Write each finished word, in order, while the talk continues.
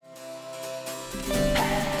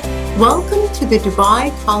Welcome to the Dubai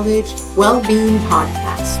College Wellbeing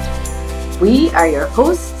Podcast. We are your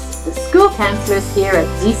hosts, the school counsellors here at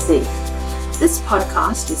DC. This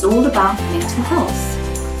podcast is all about mental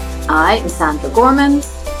health. I am Sandra Gorman.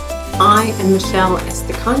 I am Michelle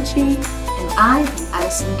Estacanchi. And I am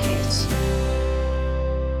Alison Kate.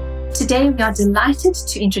 Today we are delighted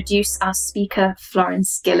to introduce our speaker,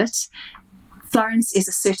 Florence Gillet. Florence is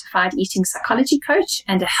a certified eating psychology coach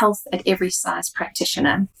and a health at every size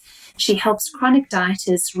practitioner. She helps chronic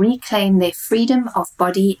dieters reclaim their freedom of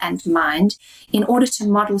body and mind in order to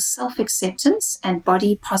model self-acceptance and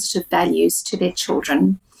body-positive values to their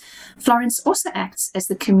children. Florence also acts as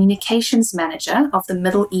the communications manager of the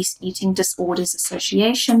Middle East Eating Disorders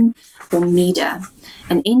Association, or MEDA,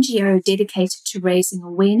 an NGO dedicated to raising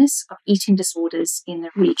awareness of eating disorders in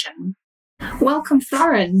the region. Welcome,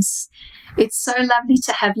 Florence. It's so lovely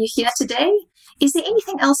to have you here today. Is there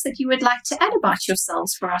anything else that you would like to add about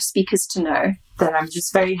yourselves for our speakers to know? That I'm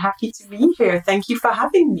just very happy to be here. Thank you for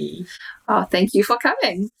having me. Oh, thank you for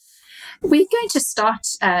coming. We're going to start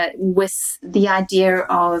with the idea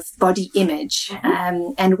of body image.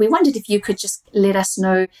 And we wondered if you could just let us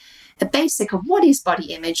know a basic of what is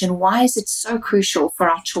body image and why is it so crucial for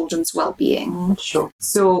our children's well-being? Sure.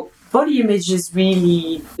 So body image is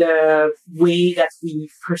really the way that we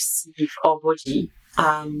perceive our body.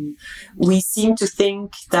 We seem to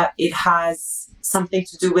think that it has something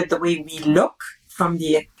to do with the way we look from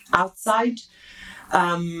the outside,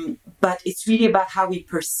 but it's really about how we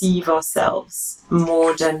perceive ourselves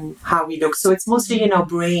more than how we look. So it's mostly in our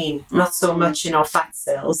brain, not so much in our fat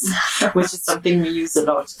cells, which is something we use a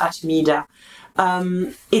lot at MEDA.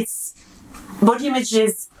 Body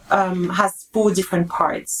images has four different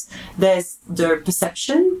parts. There's the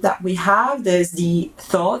perception that we have, there's the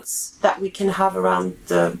thoughts that we can have around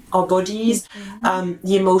our bodies,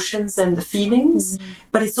 the emotions and the feelings,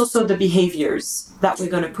 but it's also the behaviors that we're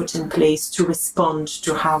going to put in place to respond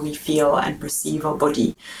to how we feel and perceive our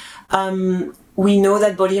body. We know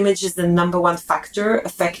that body image is the number one factor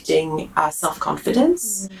affecting our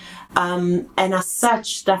self-confidence. And as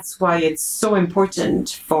such, that's why it's so important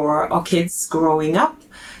for our kids growing up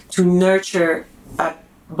to nurture a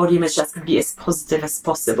body image that can be as positive as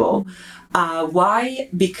possible. Why?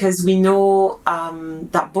 Because we know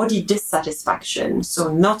that body dissatisfaction,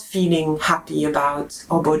 so not feeling happy about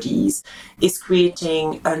our bodies, is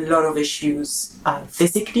creating a lot of issues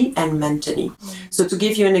physically and mentally. So to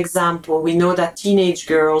give you an example, we know that teenage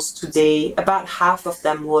girls today, about half of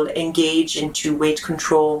them will engage into weight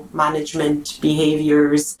control management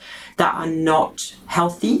behaviors that are not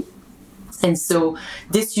healthy. And so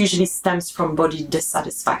this usually stems from body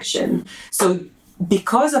dissatisfaction. So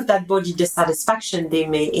because of that body dissatisfaction, they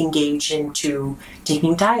may engage into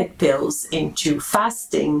taking diet pills, into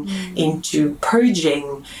fasting, into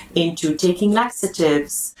purging, into taking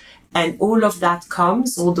laxatives. And all of that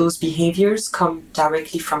all those behaviors come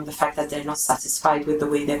directly from the fact that they're not satisfied with the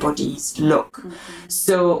way their bodies look.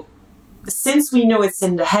 So since we know it's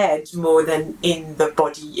in the head more than in the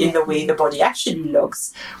body, in the way the body actually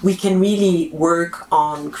looks, we can really work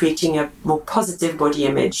on creating a more positive body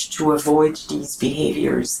image to avoid these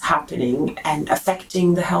behaviors happening and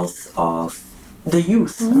affecting the health of the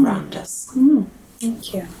youth around us.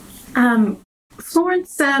 Thank you.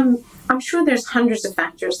 Florence, I'm sure there's hundreds of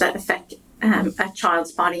factors that affect a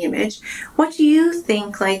child's body image. What do you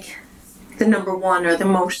think, the number one or the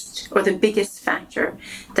most or the biggest factor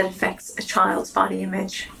that affects a child's body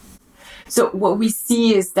image? So what we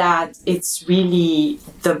see is that it's really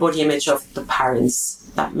the body image of the parents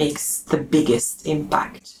that makes the biggest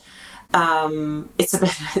impact.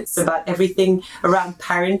 It's about everything around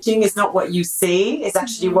parenting. It's not what you say, it's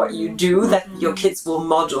actually what you do that your kids will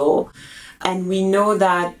model. And we know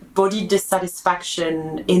that body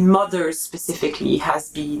dissatisfaction in mothers specifically has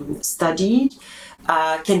been studied.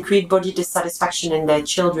 Can create body dissatisfaction in their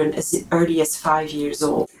children as early as 5 years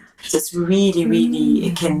old. So it's really,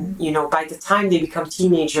 it can, by the time they become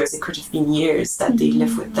teenagers, it could have been years that they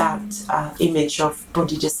live with that image of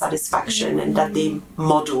body dissatisfaction and that they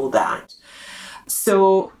model that.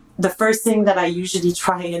 So the first thing that I usually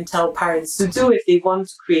try and tell parents to do if they want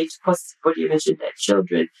to create a positive body image in their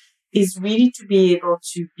children is really to be able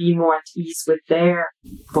to be more at ease with their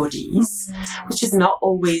bodies, which is not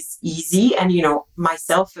always easy. And,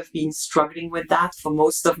 myself have been struggling with that for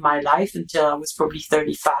most of my life until I was probably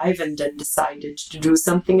 35 and then decided to do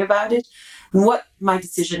something about it. And what my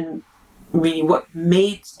decision really what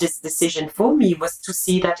made this decision for me was to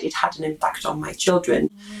see that it had an impact on my children.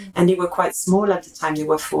 And they were quite small at the time. They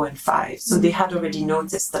were 4 and 5. So they had already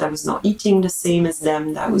noticed that I was not eating the same as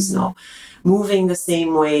them, that I was not moving the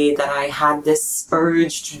same way, that I had this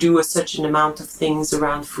urge to do a certain amount of things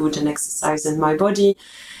around food and exercise in my body.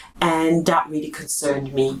 And that really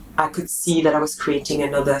concerned me. I could see that I was creating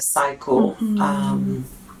another cycle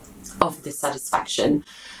of dissatisfaction.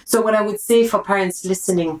 So what I would say for parents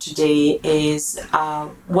listening today is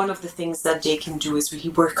one of the things that they can do is really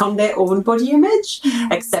work on their own body image,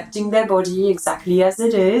 accepting their body exactly as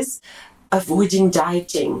it is. Avoiding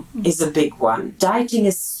dieting is a big one. Dieting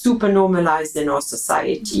is super normalized in our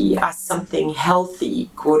society as something healthy,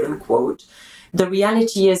 quote unquote. The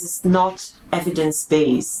reality is it's not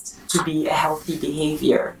evidence-based to be a healthy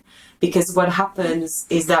behavior. Because what happens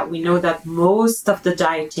is that we know that most of the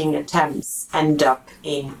dieting attempts end up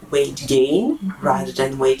in weight gain rather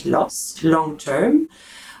than weight loss long term.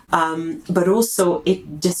 But also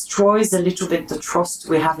it destroys a little bit the trust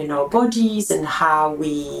we have in our bodies and how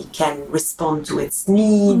we can respond to its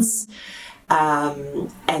needs.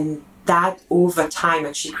 And that over time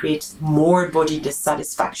actually creates more body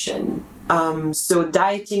dissatisfaction. So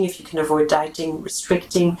dieting, if you can avoid dieting,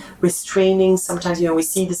 restraining, sometimes, we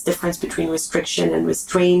see this difference between restriction and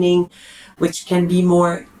restraining, which can be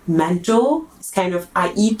more mental. It's kind of,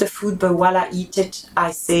 I eat the food, but while I eat it,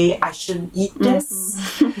 I say I shouldn't eat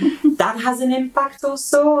this. That has an impact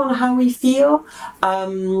also on how we feel.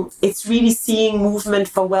 It's really seeing movement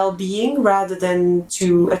for well-being rather than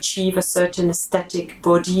to achieve a certain aesthetic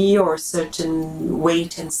body or a certain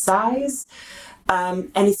weight and size.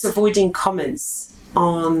 And it's avoiding comments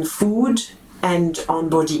on food and on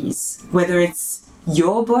bodies, whether it's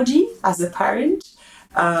your body as a parent,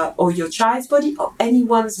 or your child's body, or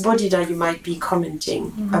anyone's body that you might be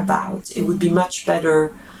commenting about. It would be much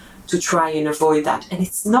better to try and avoid that. And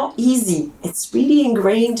it's not easy. It's really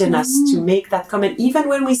ingrained in us to make that comment. Even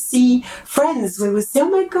when we see friends, we will say, oh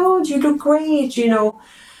my God, you look great,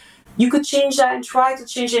 You could change that and try to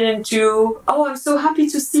change it into, oh, I'm so happy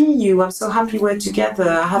to see you. I'm so happy we're together.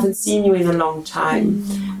 I haven't seen you in a long time.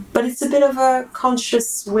 But it's a bit of a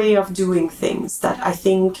conscious way of doing things that I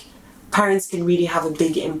think parents can really have a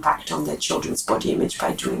big impact on their children's body image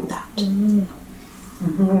by doing that.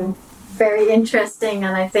 Very interesting,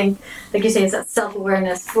 and I think, like you say, it's that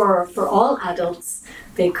self-awareness for all adults,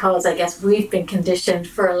 because I guess we've been conditioned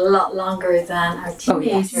for a lot longer than our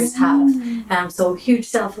teenagers have. So huge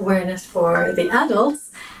self-awareness for the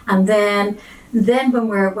adults, and then when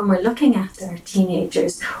we're looking at our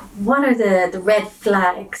teenagers, what are the red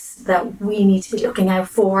flags that we need to be looking out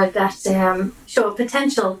for that show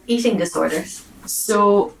potential eating disorders?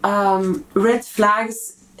 So red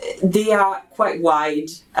flags, they are quite wide.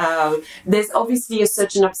 There's obviously a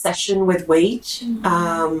certain obsession with weight,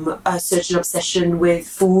 a certain obsession with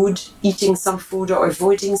food, eating some food or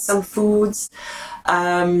avoiding some foods.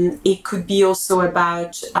 It could be also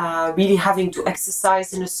about really having to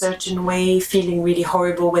exercise in a certain way, feeling really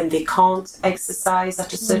horrible when they can't exercise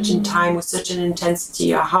at a certain time or certain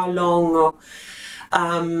intensity or how long.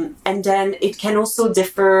 And then it can also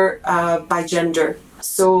differ by gender.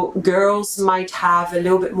 So girls might have a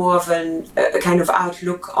little bit more of a kind of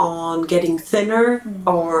outlook on getting thinner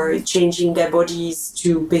or changing their bodies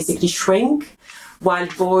to basically shrink, while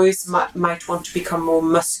boys might want to become more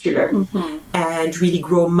muscular and really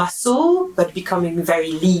grow muscle, but becoming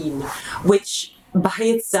very lean, which by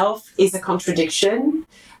itself is a contradiction.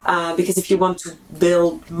 Because if you want to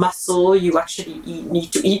build muscle, you actually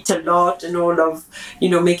need to eat a lot and all of,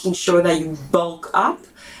 making sure that you bulk up.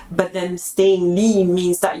 But then staying lean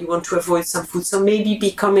means that you want to avoid some food. So maybe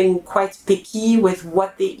becoming quite picky with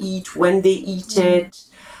what they eat, when they eat it.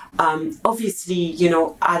 Obviously,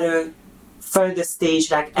 at a further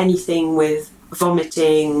stage, like anything with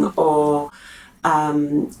vomiting or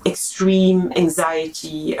extreme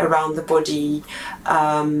anxiety around the body,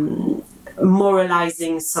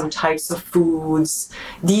 moralizing some types of foods.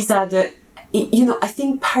 These are I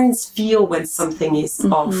think parents feel when something is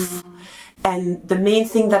off. And the main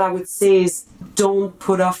thing that I would say is don't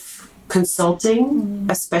put off consulting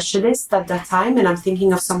a specialist at that time. And I'm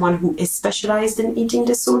thinking of someone who is specialized in eating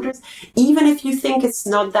disorders. Even if you think it's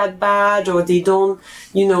not that bad or they don't,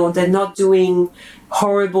 they're not doing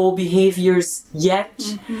horrible behaviors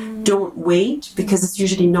yet, don't wait, because it's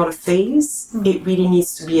usually not a phase. It really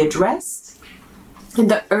needs to be addressed. And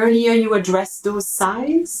the earlier you address those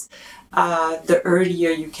signs, the earlier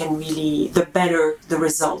you can the better the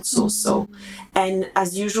results also. And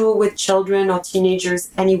as usual with children or teenagers,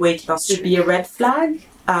 any weight loss should be a red flag,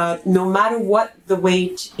 no matter what the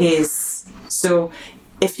weight is. So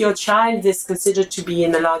if your child is considered to be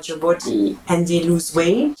in a larger body and they lose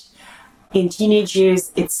weight, in teenage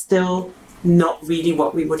years, it's still not really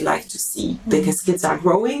what we would like to see, because kids are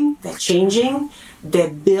growing, they're changing, they're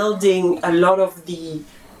building a lot of the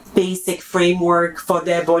basic framework for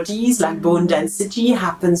their bodies, like bone density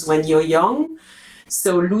happens when you're young.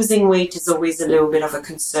 So losing weight is always a little bit of a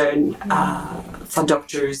concern for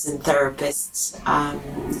doctors and therapists,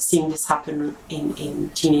 seeing this happen in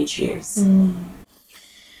teenage years.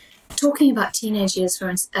 Talking about teenage years,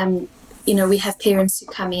 Florence, we have parents who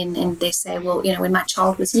come in and they say, well, when my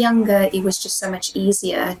child was younger, it was just so much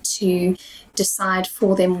easier to decide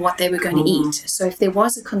for them what they were going to eat. So if there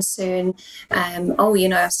was a concern,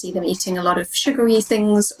 I see them eating a lot of sugary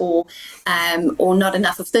things or not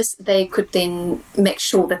enough of this, they could then make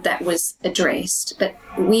sure that was addressed. But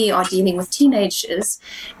we are dealing with teenagers,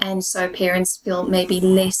 and so parents feel maybe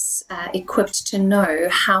less equipped to know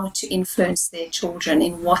how to influence their children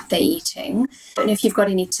in what they're eating. I don't know if you've got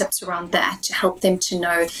any tips around that to help them to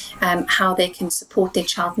know how they can support their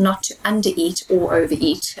child not to undereat or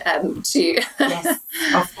overeat. Yes,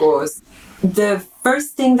 of course. The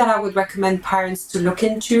first thing that I would recommend parents to look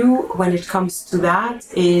into when it comes to that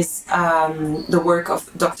is the work of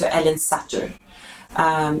Dr. Ellen Satter.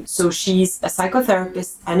 So she's a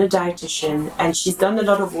psychotherapist and a dietitian, and she's done a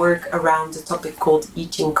lot of work around the topic called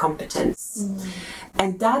eating competence.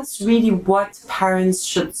 And that's really what parents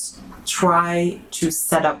should try to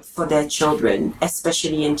set up for their children,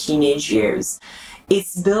 especially in teenage years.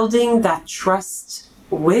 It's building that trust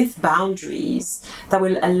with boundaries that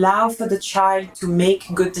will allow for the child to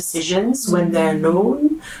make good decisions when they're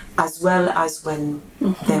alone, as well as when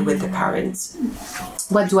they're with the parents.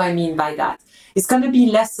 What do I mean by that? It's going to be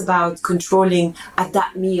less about controlling, at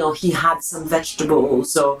that meal he had some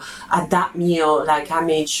vegetables, or at that meal I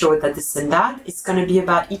made sure that this and that. It's going to be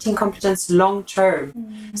about eating competence long term.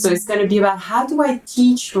 So it's going to be about, how do I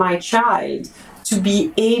teach my child to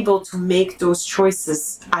be able to make those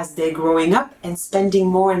choices as they're growing up and spending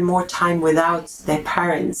more and more time without their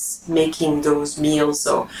parents making those meals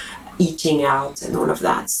or eating out and all of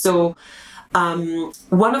that. So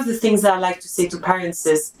one of the things that I like to say to parents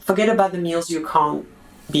is, forget about the meals you can't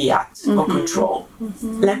be at or control.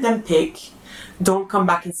 Let them pick. Don't come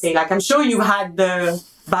back and say, I'm sure you had the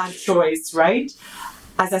bad choice, right?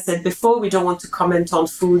 As I said before, we don't want to comment on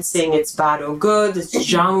food saying it's bad or good, it's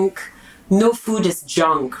junk. No food is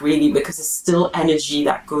junk, really, because it's still energy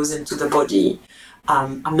that goes into the body.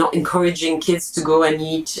 I'm not encouraging kids to go and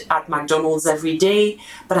eat at McDonald's every day,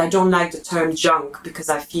 but I don't like the term junk because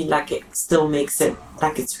I feel like it still makes it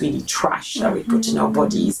like it's really trash that we put in our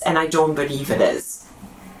bodies, and I don't believe it is.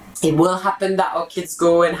 It will happen that our kids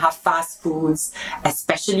go and have fast foods,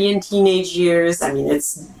 especially in teenage years. I mean,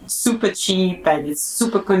 it's super cheap and it's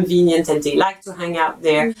super convenient and they like to hang out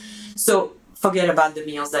there. So forget about the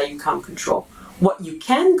meals that you can't control. What you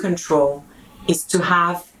can control is to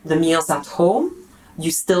have the meals at home. You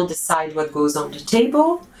still decide what goes on the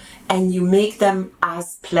table, and you make them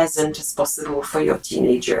as pleasant as possible for your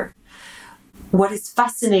teenager. What is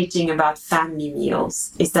fascinating about family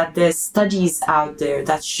meals is that there's studies out there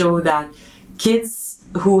that show that kids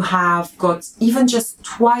who have got even just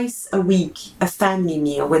twice a week a family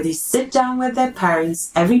meal where they sit down with their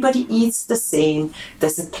parents, everybody eats the same,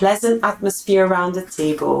 there's a pleasant atmosphere around the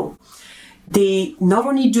table, they not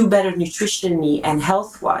only do better nutritionally and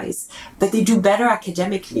health-wise, but they do better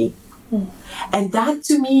academically. And that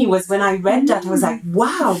to me was, when I read that, I was like,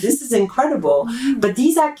 wow, this is incredible. But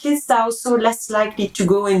these are kids that are also less likely to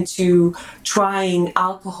go into trying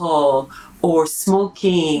alcohol or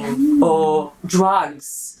smoking or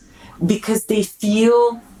drugs, because they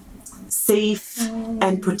feel safe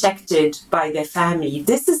and protected by their family.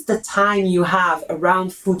 This is the time you have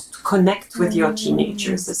around food to connect with your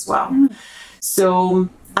teenagers as well. So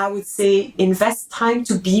I would say invest time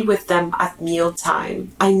to be with them at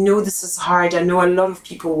mealtime. I know this is hard. I know a lot of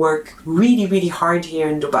people work really, really hard here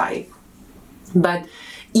in Dubai. But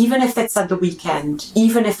even if it's at the weekend,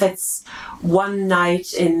 even if it's one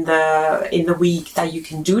night in the week that you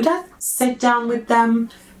can do that, sit down with them.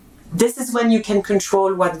 This is when you can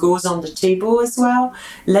control what goes on the table as well.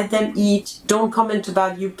 Let them eat. Don't comment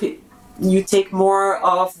about you take more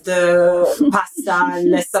of the pasta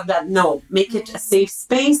and less of that. No, make it a safe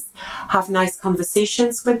space. Have nice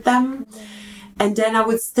conversations with them. And then I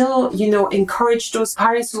would still, encourage those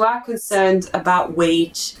parents who are concerned about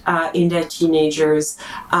weight in their teenagers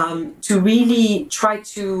to really try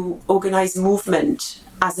to organize movement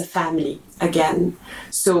as a family again.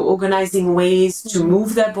 So organizing ways to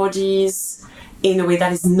move their bodies in a way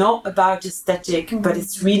that is not about aesthetic, but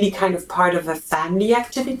it's really kind of part of a family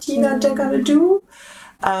activity that they're going to do.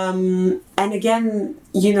 And again,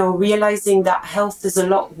 realizing that health is a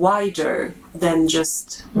lot wider than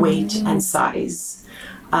just weight and size.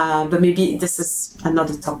 But maybe this is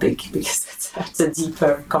another topic because it's a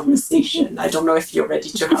deeper conversation. I don't know if you're ready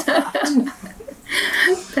to have that.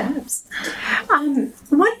 Perhaps.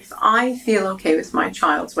 What if I feel okay with my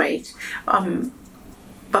child's weight,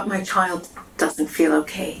 but my child doesn't feel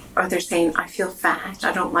okay, or they're saying, I feel fat,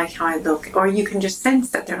 I don't like how I look, or you can just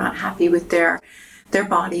sense that they're not happy with their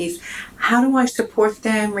bodies? How do I support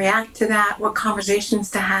them, react to that? What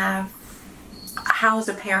conversations to have? How, as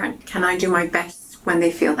a parent, can I do my best when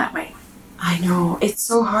they feel that way? I know, it's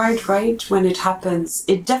so hard, right, when it happens.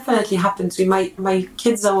 It definitely happens. My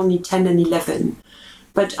kids are only 10 and 11,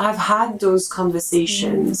 but I've had those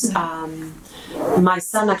conversations. My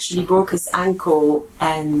son actually broke his ankle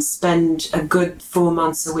and spent a good 4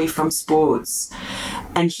 months away from sports.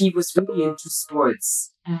 And he was really into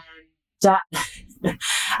sports. And that,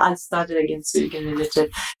 I'll start it again so you can edit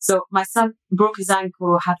it. So my son broke his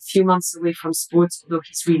ankle, had a few months away from sports, although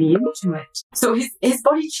he's really into it. So his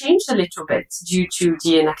body changed a little bit due to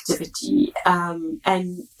the inactivity.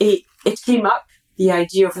 And it came up, the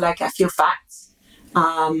idea of I feel fat.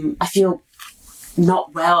 I feel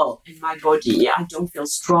not well in my body. I don't feel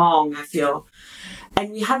strong.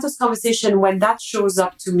 And we had this conversation. When that shows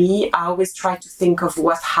up to me, I always try to think of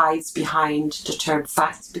what hides behind the term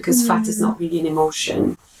fat, because fat is not really an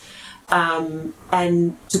emotion.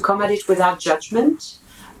 And to come at it without judgment,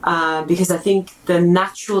 because I think the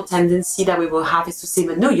natural tendency that we will have is to say,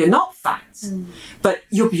 but no, you're not fat, but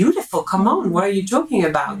you're beautiful. Come on, what are you talking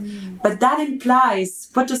about? But that implies,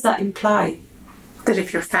 what does that imply? That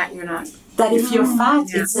if you're fat, you're not. That if you're fat,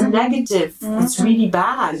 it's a negative. It's really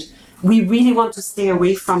bad. We really want to stay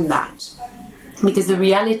away from that. Because the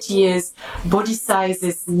reality is, body size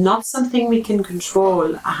is not something we can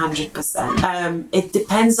control 100%. It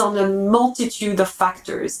depends on a multitude of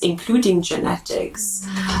factors, including genetics,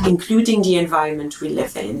 including the environment we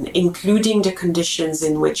live in, including the conditions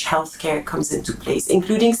in which healthcare comes into place,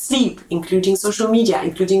 including sleep, including social media,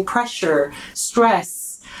 including pressure, stress,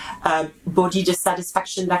 body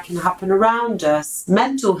dissatisfaction that can happen around us,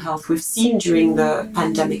 mental health. We've seen during the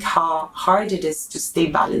pandemic how hard it is to stay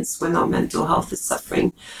balanced when our mental health is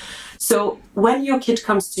suffering. So when your kid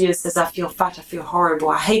comes to you and says, I feel fat, I feel horrible,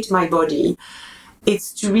 I hate my body,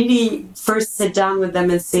 it's to really first sit down with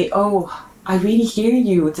them and say, oh, I really hear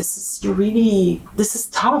you. This is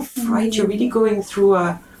tough, right? You're really going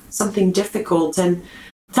through something difficult. And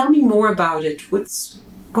tell me more about it. What's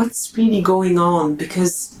really going on?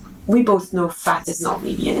 Because we both know fat is not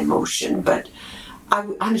really an emotion, but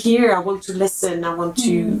I'm here. I want to listen. I want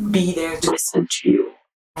to be there to listen to you.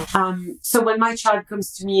 So when my child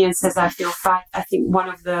comes to me and says, I feel fat, I think one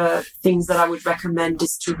of the things that I would recommend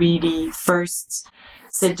is to really first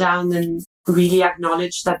sit down and really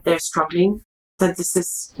acknowledge that they're struggling, that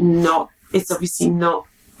it's obviously not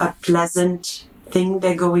a pleasant thing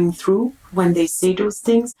they're going through when they say those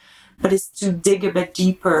things. But it's to dig a bit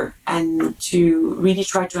deeper and to really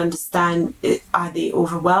try to understand, are they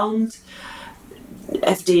overwhelmed?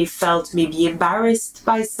 If they felt maybe embarrassed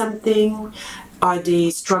by something, are they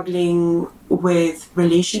struggling with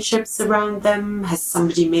relationships around them? Has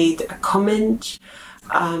somebody made a comment?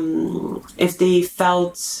 If they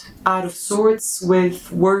felt out of sorts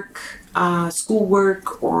with work,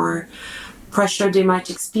 schoolwork, or pressure they might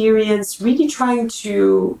experience, really trying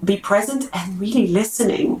to be present and really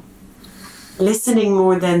listening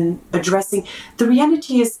more than addressing. The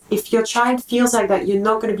reality is, if your child feels like that, you're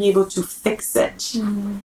not going to be able to fix it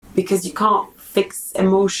because you can't fix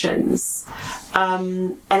emotions.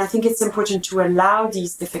 And I think it's important to allow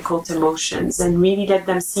these difficult emotions and really let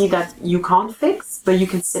them see that you can't fix, but you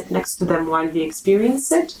can sit next to them while they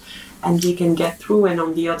experience it and they can get through. And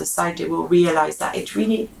on the other side, they will realize that it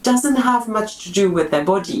really doesn't have much to do with their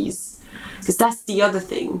bodies, because that's the other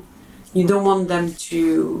thing. You don't want them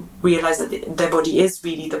to realize that their body is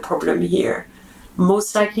really the problem here.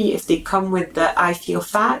 Most likely, if they come with the I feel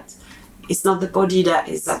fat, it's not the body that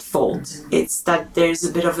is at fault. It's that there's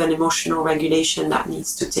a bit of an emotional regulation that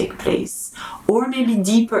needs to take place. Or maybe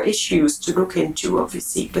deeper issues to look into,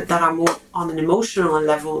 obviously, but that are more on an emotional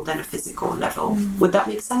level than a physical level. Would that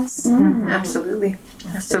make sense? Absolutely.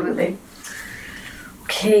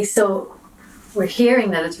 Okay, so we're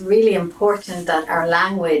hearing that it's really important that our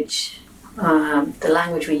language, the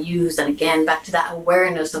language we use, and again back to that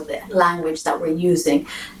awareness of the language that we're using,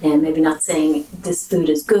 and maybe not saying this food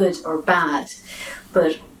is good or bad,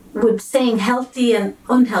 but would saying healthy and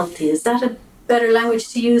unhealthy, is that a better language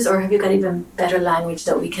to use, or have you got even better language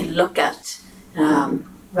that we can look at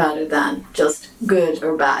rather than just good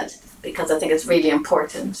or bad? because I think it's really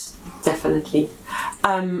important. Definitely.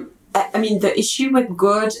 I mean, the issue with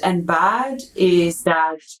good and bad is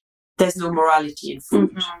that there's no morality in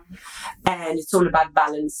food. And it's all about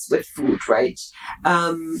balance with food, right?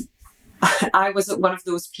 I was one of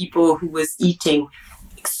those people who was eating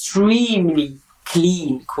extremely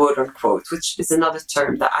clean, quote unquote, which is another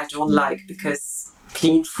term that I don't like, because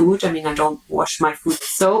clean food, I mean, I don't wash my food with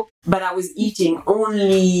soap, but I was eating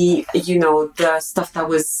only, the stuff that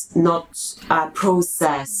was not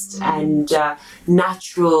processed and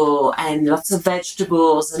natural, and lots of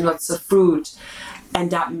vegetables and lots of fruit. And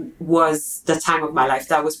that was the time of my life.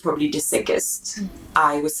 That was probably the sickest.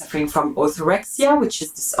 I was suffering from orthorexia, which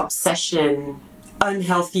is this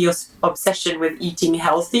unhealthy obsession with eating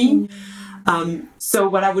healthy. So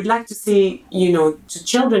what I would like to say, to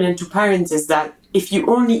children and to parents is that if you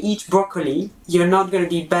only eat broccoli, you're not going to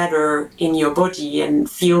be better in your body and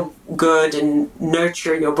feel good and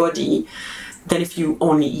nurture your body than if you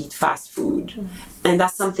only eat fast food. And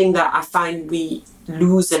that's something that I find we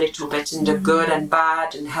lose a little bit in the good and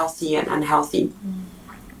bad and healthy and unhealthy.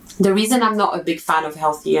 The reason I'm not a big fan of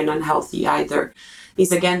healthy and unhealthy either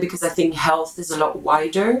is, again, because I think health is a lot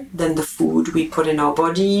wider than the food we put in our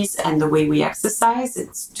bodies and the way we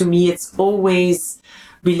exercise. To me, it's always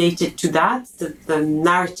related to that. The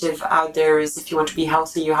narrative out there is, if you want to be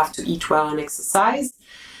healthy, you have to eat well and exercise.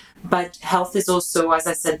 But health is also, as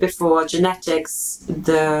I said before, genetics.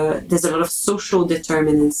 There's a lot of social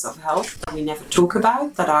determinants of health that we never talk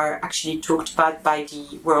about, that are actually talked about by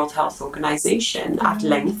the World Health Organization at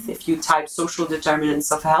length. If you type social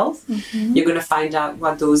determinants of health, you're going to find out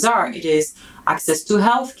what those are. It is access to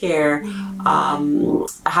healthcare,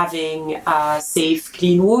 having safe,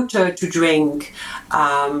 clean water to drink,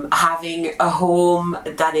 having a home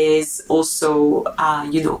that is also,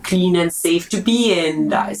 clean and safe to be in,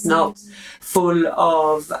 that is not full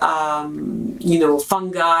of,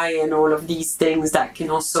 fungi and all of these things that can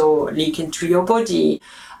also leak into your body.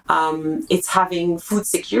 It's having food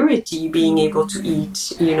security, being able to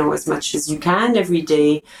eat, as much as you can every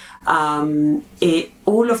day.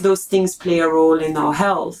 All of those things play a role in our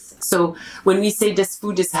health. So when we say this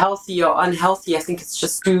food is healthy or unhealthy, I think it's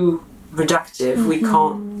just too reductive. We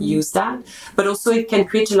can't use that. But also it can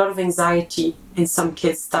create a lot of anxiety in some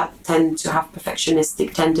kids that tend to have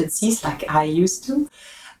perfectionistic tendencies, like I used to.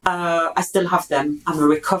 I still have them. I'm a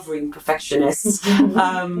recovering perfectionist.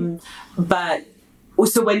 But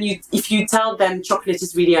also, if you tell them chocolate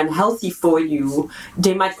is really unhealthy for you,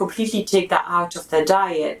 they might completely take that out of their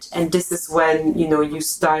diet. And this is when, you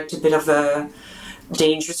start a bit of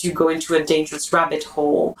you go into a dangerous rabbit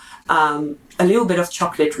hole. A little bit of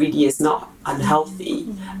chocolate really is not unhealthy.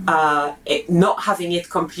 Not having it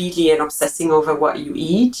completely and obsessing over what you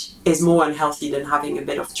eat is more unhealthy than having a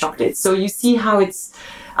bit of chocolate. So you see how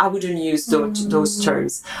I wouldn't use those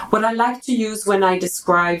terms. What I like to use when I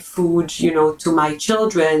describe food, to my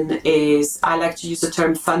children, is I like to use the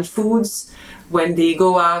term fun foods. When they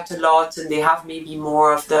go out a lot and they have maybe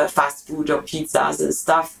more of the fast food or pizzas and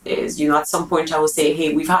stuff, is, at some point I will say,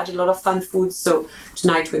 hey, we've had a lot of fun foods, so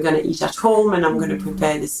tonight we're going to eat at home and I'm going to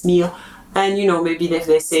prepare this meal. And, maybe if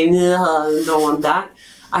they say, no, I don't want that,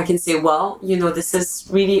 I can say, well, this is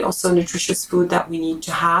really also nutritious food that we need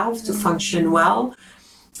to have to function well.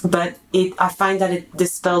 But I find that it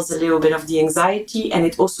dispels a little bit of the anxiety, and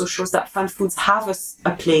it also shows that fun foods have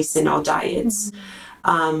a place in our diets.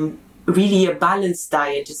 Really, a balanced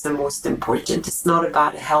diet is the most important. It's not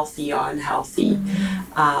about healthy or unhealthy.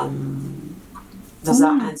 Does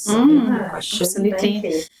that answer your question?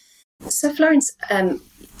 Absolutely. So, Florence,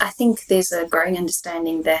 I think there's a growing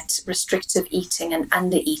understanding that restrictive eating and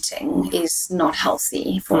under-eating is not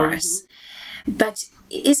healthy for us. But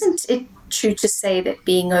isn't it true to say that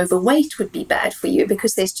being overweight would be bad for you?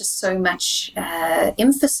 Because there's just so much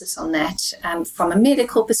emphasis on that from a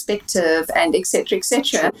medical perspective and et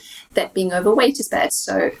cetera, that being overweight is bad.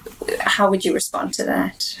 So how would you respond to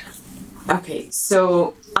that? Okay,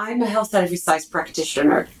 so I'm a health and exercise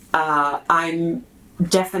practitioner. I'm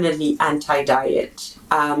definitely anti-diet,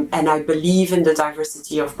 and I believe in the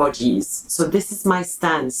diversity of bodies. So this is my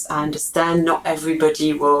stance. I understand not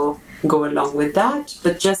everybody will go along with that,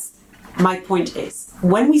 but just my point is,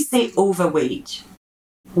 when we say overweight,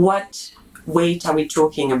 what weight are we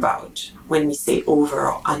talking about when we say over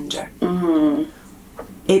or under?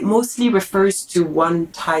 It mostly refers to one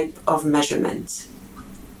type of measurement.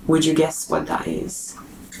 Would you guess what that is?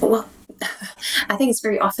 Well, I think it's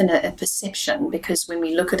very often a perception, because when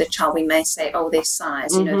we look at a child, we may say, "Oh, their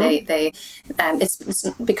size." It's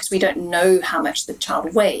because we don't know how much the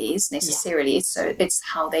child weighs necessarily. So it's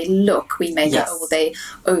how they look. We may go, "Oh, well, they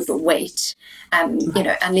overweight."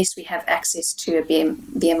 unless we have access to a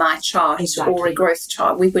BMI chart Exactly. or a growth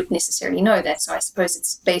chart, we wouldn't necessarily know that. So I suppose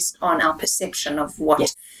it's based on our perception of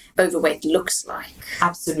what overweight looks like.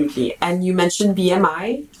 Absolutely. And you mentioned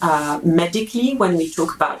BMI. Medically, when we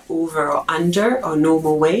talk about over or under or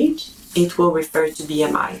normal weight, it will refer to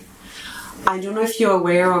BMI. I don't know if you're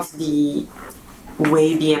aware of the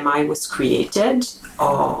way BMI was created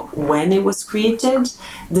or when it was created.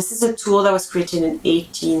 This is a tool that was created in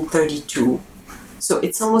 1832. So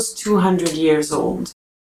it's almost 200 years old.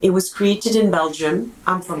 It was created in Belgium.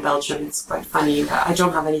 I'm from Belgium. It's quite funny. I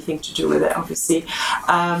don't have anything to do with it, obviously.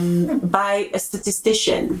 By a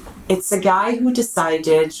statistician. It's a guy who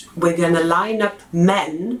decided we're going to line up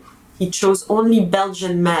men. He chose only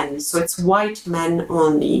Belgian men, so it's white men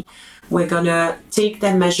only. We're going to take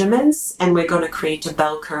their measurements and we're going to create a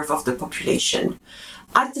bell curve of the population.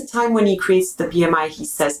 At the time when he creates the BMI, he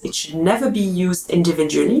says it should never be used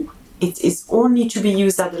individually. It is only to be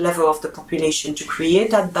used at the level of the population to create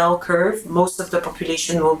that bell curve. Most of the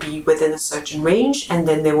population will be within a certain range, and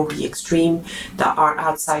then there will be extreme that are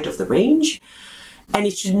outside of the range. And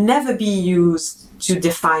it should never be used to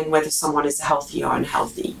define whether someone is healthy or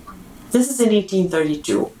unhealthy. This is in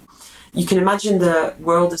 1832. You can imagine the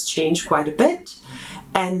world has changed quite a bit.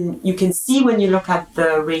 And you can see when you look at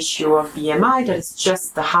the ratio of BMI that it's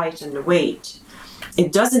just the height and the weight.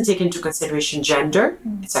 It doesn't take into consideration gender.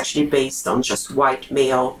 It's actually based on just white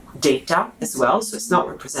male data as well, so it's not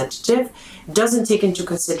representative. It doesn't take into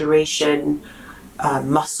consideration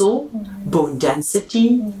muscle, bone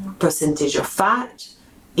density, percentage of fat.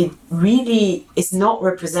 It really is not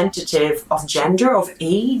representative of gender, of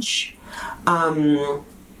age.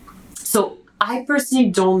 So I personally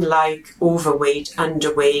don't like overweight,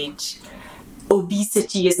 underweight.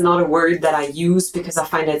 Obesity is not a word that I use because I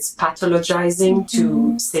find it's pathologizing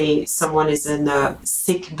to say someone is in a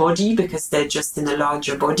sick body because they're just in a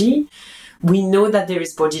larger body. We know that there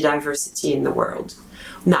is body diversity in the world.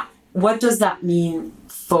 Now, what does that mean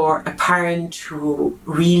for a parent who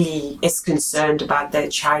really is concerned about their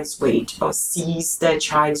child's weight or sees their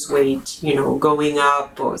child's weight, going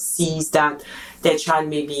up, or sees that their child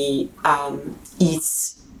maybe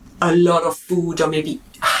eats a lot of food or maybe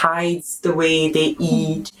hides the way they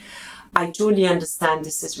eat? I totally understand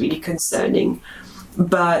this is really concerning.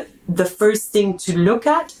 But the first thing to look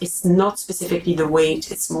at is not specifically the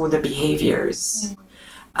weight, it's more the behaviors.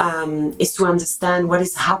 Is to understand what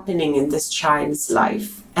is happening in this child's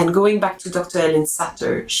life. And going back to Dr. Ellen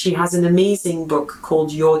Satter, she has an amazing book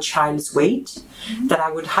called Your Child's Weight that I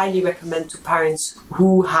would highly recommend to parents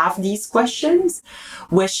who have these questions,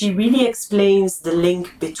 where she really explains the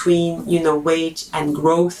link between, weight and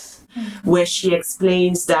growth, where she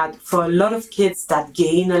explains that for a lot of kids that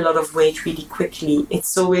gain a lot of weight really quickly,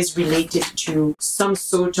 it's always related to some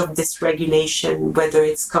sort of dysregulation, whether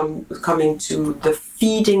it's coming to the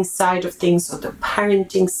feeding side of things or the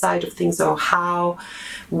parenting side of things, or how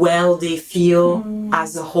well they feel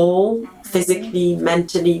as a whole, physically,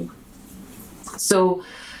 mentally. So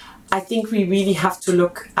I think we really have to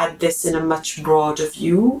look at this in a much broader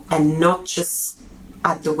view and not just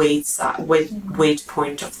at the weight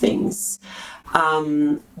point of things.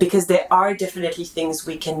 Because there are definitely things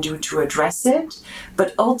we can do to address it.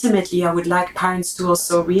 But ultimately, I would like parents to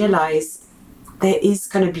also realize there is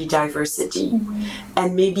going to be diversity.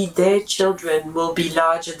 And maybe their children will be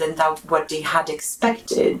larger than what they had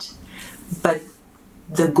expected. But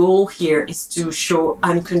the goal here is to show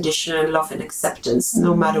unconditional love and acceptance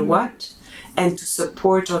no matter what, and to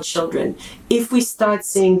support our children. If we start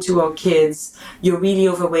saying to our kids, you're really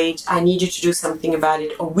overweight, I need you to do something about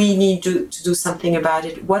it, or we need to do something about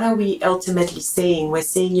it, what are we ultimately saying? We're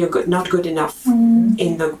saying you're not good enough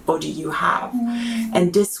in the body you have.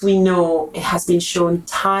 And this, we know, it has been shown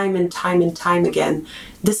time and time and time again.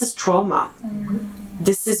 This is trauma.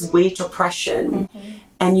 This is weight oppression.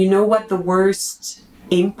 And you know what the worst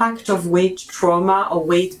impact of weight trauma or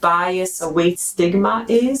weight bias or weight stigma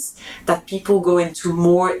is? That people go into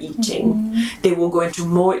more eating. They will go into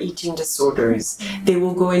more eating disorders. They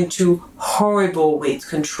will go into horrible weight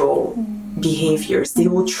control behaviors. They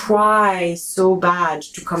will try so bad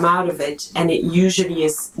to come out of it, and it usually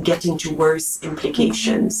is getting to worse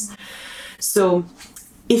implications. So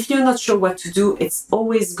if you're not sure what to do, it's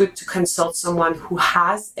always good to consult someone who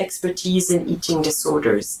has expertise in eating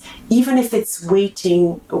disorders, even if it's weight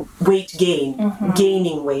gain,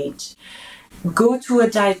 gaining weight. Go to a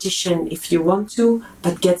dietitian if you want to,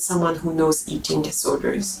 but get someone who knows eating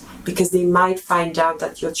disorders, because they might find out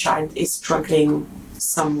that your child is struggling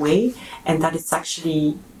some way and that it's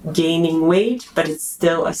actually gaining weight, but it's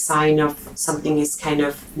still a sign of something is kind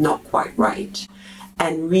of not quite right.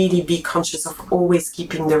 and really be conscious of always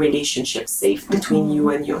keeping the relationship safe between you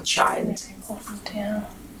and your child.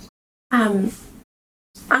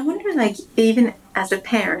 I wonder, like, even as a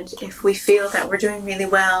parent, if we feel that we're doing really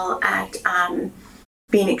well at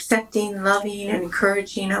being accepting, loving, and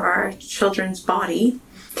encouraging of our children's body,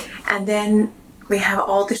 and then we have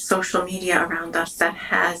all this social media around us that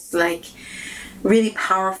has, like, really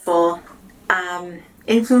powerful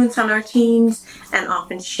influence on our teens and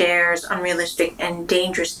often shares unrealistic and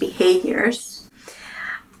dangerous behaviors,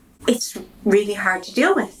 it's really hard to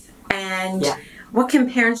deal with. And what can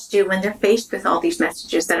parents do when they're faced with all these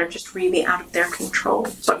messages that are just really out of their control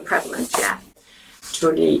but prevalent?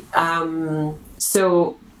 Totally.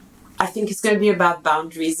 So I think it's going to be about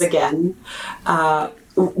boundaries again.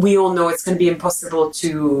 We all know it's going to be impossible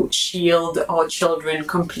to shield our children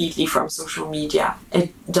completely from social media.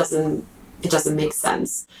 It doesn't make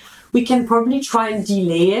sense. We can probably try and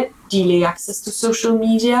delay access to social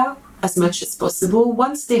media as much as possible.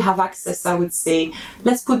 Once they have access, I would say,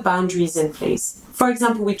 let's put boundaries in place. For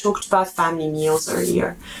example, we talked about family meals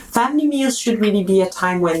earlier. Family meals should really be a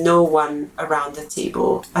time when no one around the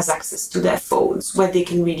table has access to their phones, where they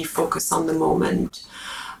can really focus on the moment.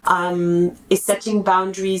 Is setting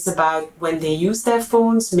boundaries about when they use their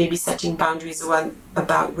phones, maybe setting boundaries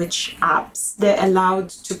about which apps they're allowed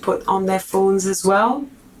to put on their phones as well.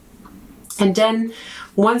 And then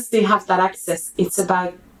once they have that access, it's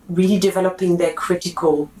about really developing their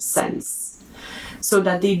critical sense so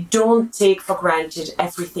that they don't take for granted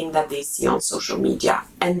everything that they see on social media.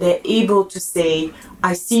 And they're able to say,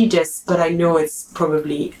 I see this, but I know it's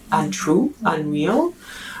probably untrue, unreal.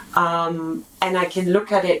 And I can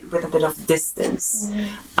look at it with a bit of distance.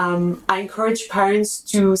 I encourage parents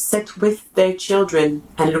to sit with their children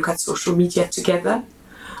and look at social media together.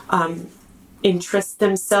 Interest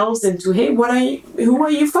themselves into, hey, who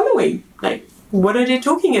are you following? Like, what are they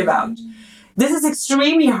talking about? This is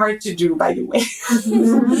extremely hard to do, by the way,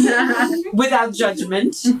 without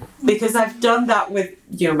judgment, because I've done that with,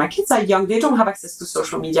 my kids are young, they don't have access to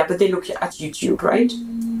social media, but they look at YouTube, right?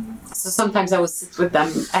 So sometimes I will sit with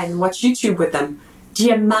them and watch YouTube with them.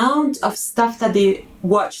 The amount of stuff that they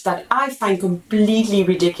watch that I find completely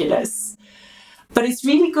ridiculous. But it's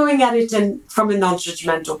really going at it from a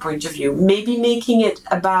non-judgmental point of view. Maybe making it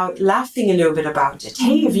about laughing a little bit about it.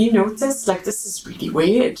 Hey, have you noticed? Like, this is really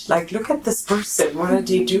weird. Like, look at this person. What are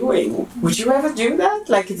they doing? Would you ever do that?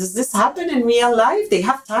 Like, does this happen in real life? They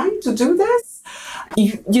have time to do this?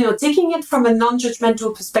 Taking it from a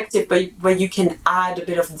non-judgmental perspective, but where you can add a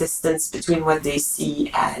bit of distance between what they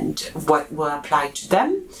see and what will apply to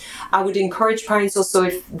them. I would encourage parents also,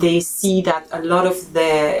 if they see that a lot of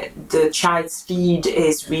the child's feed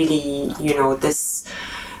is really, this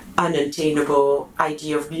unattainable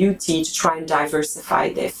idea of beauty, to try and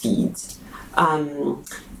diversify their feed.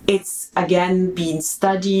 It's again been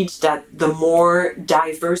studied that the more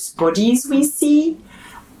diverse bodies we see,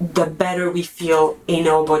 the better we feel in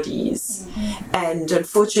our bodies. And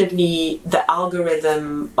unfortunately, the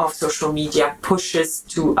algorithm of social media pushes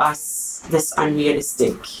to us this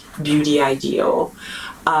unrealistic beauty ideal.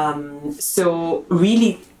 So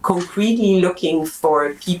really concretely looking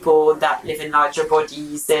for people that live in larger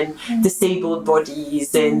bodies and disabled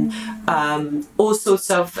bodies and all sorts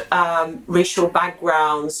of racial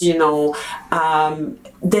backgrounds,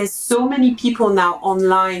 there's so many people now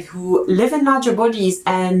online who live in larger bodies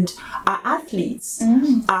and are athletes,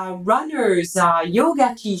 are runners, are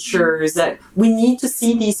yoga teachers. We need to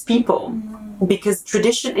see these people because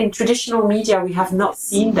in traditional media we have not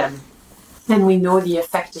seen them, and we know the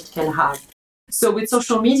effect it can have. So with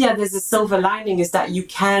social media, there's a silver lining, is that you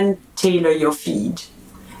can tailor your feed.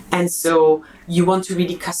 And so you want to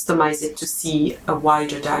really customize it to see a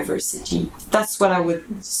wider diversity. That's what I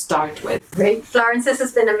would start with. Great. Florence, this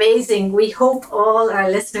has been amazing. We hope all our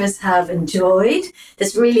listeners have enjoyed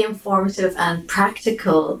this really informative and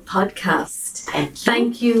practical podcast.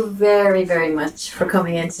 Thank you very, very much for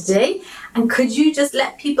coming in today. And could you just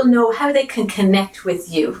let people know how they can connect with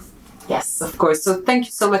you? Yes, of course. So thank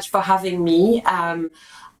you so much for having me.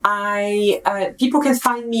 People can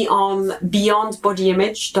find me on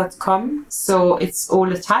beyondbodyimage.com. So it's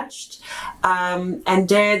all attached. And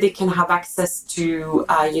there they can have access to,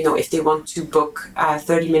 if they want to book a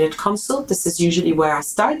 30-minute consult. This is usually where I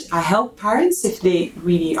start. I help parents if they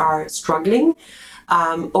really are struggling,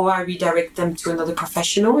 or I redirect them to another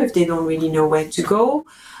professional if they don't really know where to go.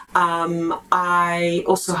 I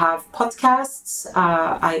also have podcasts.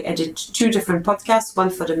 I edit 2 different podcasts, one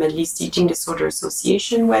for the Middle East Eating Disorder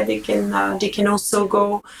Association, where they can also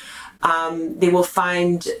go. They will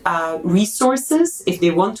find resources if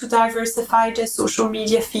they want to diversify their social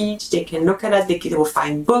media feed. They can look at it. They will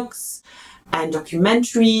find books and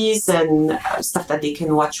documentaries and stuff that they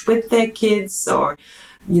can watch with their kids, or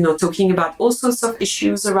talking about all sorts of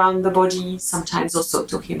issues around the body, sometimes also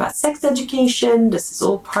talking about sex education. This is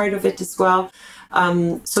all part of it as well.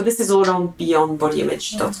 So this is all on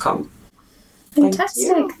beyondbodyimage.com.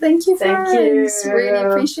 Fantastic. Thank you, Florence. Really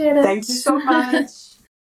appreciate it. Thank you so much.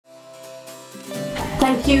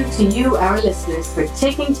 Thank you to you, our listeners, for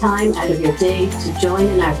taking time out of your day to join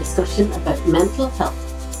in our discussion about mental health.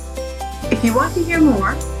 If you want to hear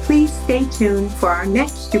more, please stay tuned for our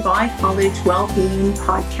next Dubai College Wellbeing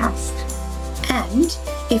podcast. And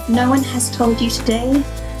if no one has told you today,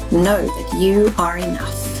 know that you are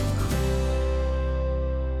enough.